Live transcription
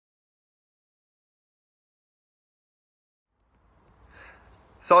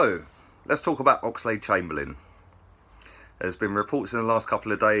So, let's talk about Oxlade Chamberlain. There's been reports in the last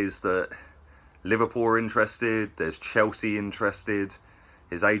couple of days that Liverpool are interested, there's Chelsea interested,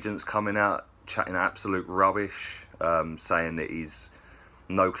 his agent's coming out chatting absolute rubbish, saying that he's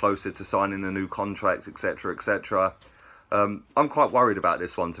no closer to signing a new contract, etc, etc. I'm quite worried about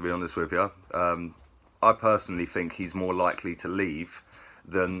this one, to be honest with you. I personally think he's more likely to leave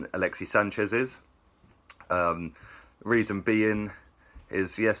than Alexis Sanchez is. Reason being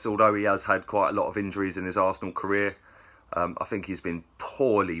is, yes, although he has had quite a lot of injuries in his Arsenal career, I think he's been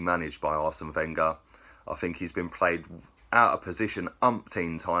poorly managed by Arsene Wenger. I think he's been played out of position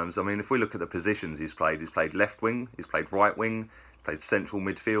umpteen times. I mean, if we look at the positions he's played left wing, he's played right wing, he's played central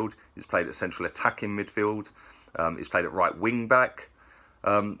midfield, he's played at central attacking midfield, he's played at right wing back.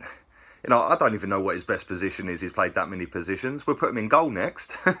 You know, I don't even know what his best position is. He's played that many positions. We'll put him in goal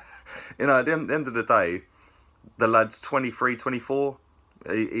next. You know, at the end of the day, the lad's 23, 24.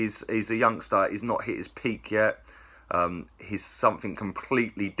 He's a youngster. He's not hit his peak yet. He's something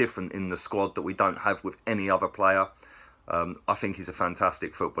completely different in the squad that we don't have with any other player. I think he's a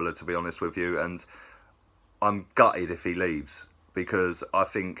fantastic footballer, to be honest with you. And I'm gutted if he leaves, because I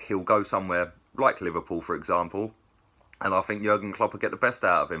think he'll go somewhere like Liverpool, for example. And I think Jurgen Klopp will get the best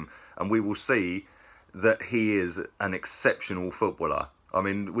out of him. And we will see that he is an exceptional footballer. I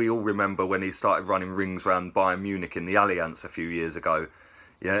mean, we all remember when he started running rings around Bayern Munich in the Allianz a few years ago.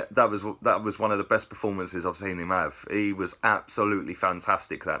 Yeah, that was one of the best performances I've seen him have. He was absolutely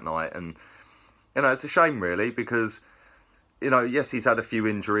fantastic that night. And, you know, it's a shame, really, because, you know, yes, he's had a few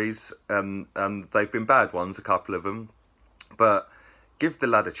injuries, and they've been bad ones, a couple of them. But give the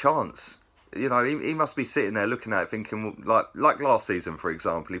lad a chance. You know, he must be sitting there looking at it thinking, like last season, for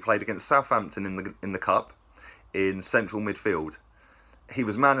example, he played against Southampton in the Cup in central midfield. He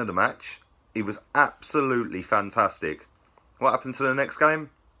was man of the match. He was absolutely fantastic. What happened to the next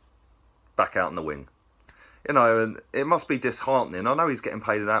game? Back out in the wing. You know, and it must be disheartening. I know he's getting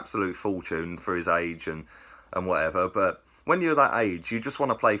paid an absolute fortune for his age and whatever, but when you're that age, you just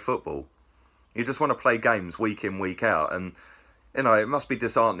want to play football. You just want to play games week in, week out. And, you know, it must be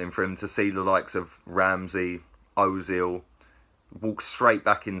disheartening for him to see the likes of Ramsey, Ozil walk straight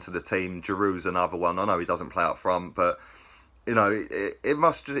back into the team. Giroud's another one. I know he doesn't play up front, but, you know,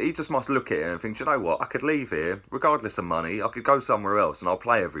 he just must look at it and think, you know what, I could leave here, regardless of money. I could go somewhere else and I'll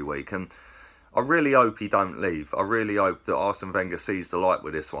play every week. And I really hope he don't leave. I really hope that Arsene Wenger sees the light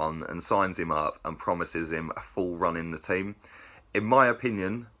with this one and signs him up and promises him a full run in the team. In my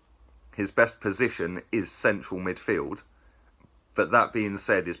opinion, his best position is central midfield. But that being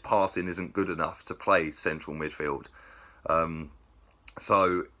said, his passing isn't good enough to play central midfield.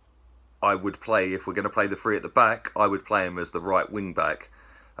 So I would play, if we're going to play the three at the back, I would play him as the right wing back.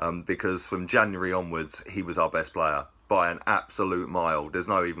 Because from January onwards, he was our best player by an absolute mile. There's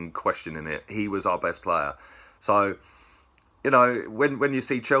no even questioning it. He was our best player. So, you know, when you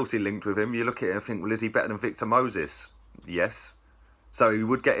see Chelsea linked with him, you look at it and think, well, is he better than Victor Moses? Yes. So he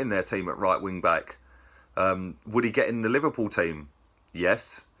would get in their team at right wing back. Would he get in the Liverpool team?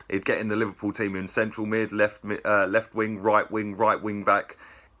 Yes. He'd get in the Liverpool team in central mid, left wing, right wing back.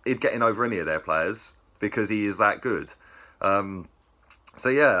 He'd get in over any of their players because he is that good. So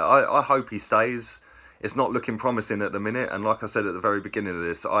yeah, I hope he stays. It's not looking promising at the minute, and like I said at the very beginning of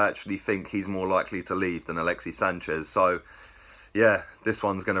this, I actually think he's more likely to leave than Alexis Sanchez. So yeah, this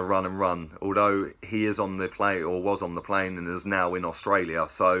one's going to run and run. Although he is on the plane, or was on the plane, and is now in Australia.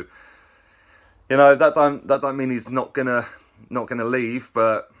 So, you know, that don't mean he's not gonna leave.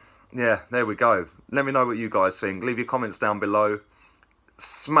 But yeah, there we go. Let me know what you guys think. Leave your comments down below.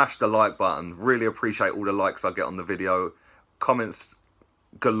 Smash the like button. Really appreciate all the likes I get on the video. Comments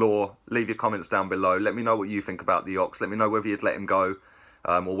galore. Leave your comments down below. Let me know what you think about the Ox. Let me know whether you'd let him go,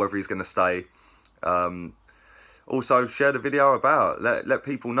 or whether he's going to stay. Also, share the video about. Let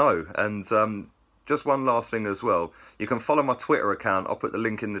people know. And just one last thing as well. You can follow my Twitter account. I'll put the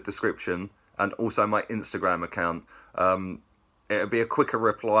link in the description. And also my Instagram account. It'll be a quicker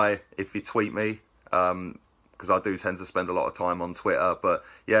reply if you tweet me. Because I do tend to spend a lot of time on Twitter. But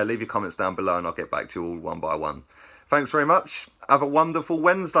yeah, leave your comments down below and I'll get back to you all one by one. Thanks very much. Have a wonderful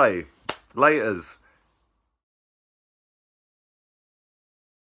Wednesday. Laters.